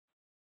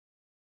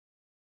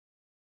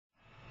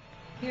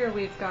Here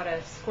we've got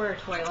a square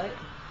toilet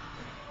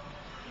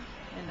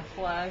and a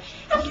flush.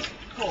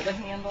 Pull the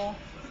handle.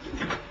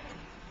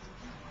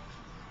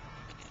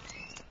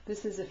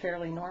 This is a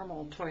fairly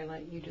normal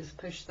toilet. You just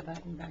push the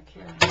button back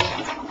here.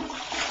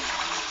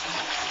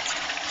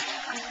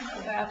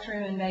 The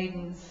bathroom in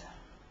Maidens.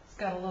 It's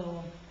got a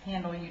little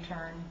handle you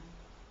turn.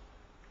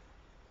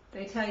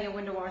 They tell you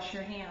when to wash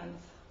your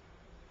hands.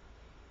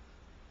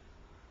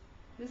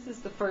 This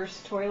is the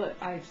first toilet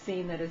I've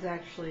seen that is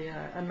actually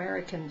an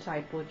American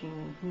type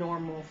looking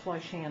normal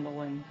flush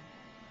handle and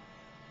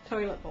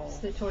toilet bowl. It's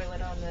the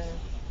toilet on the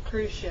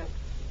cruise ship.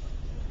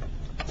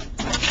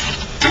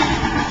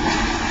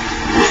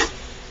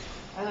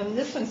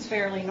 This one's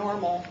fairly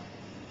normal,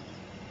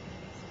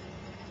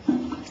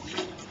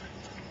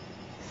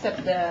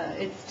 except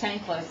it's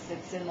tankless.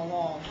 It's in the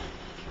wall.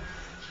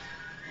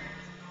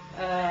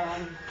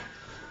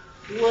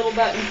 Little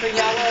button for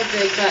yellow,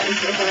 big button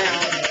for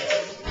brown.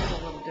 It's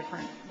a little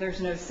different.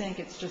 There's no sink.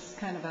 It's just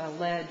kind of a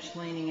ledge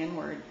leaning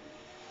inward.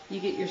 You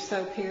get your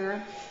soap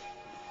here,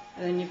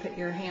 and then you put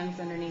your hands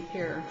underneath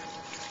here,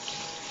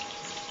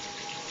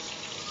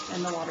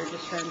 and the water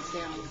just runs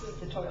down. This is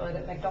the toilet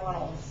at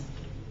McDonald's.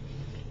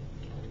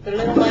 The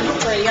little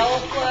one's for a yellow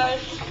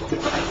flush, the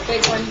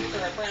big one's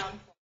for a brown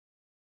flush.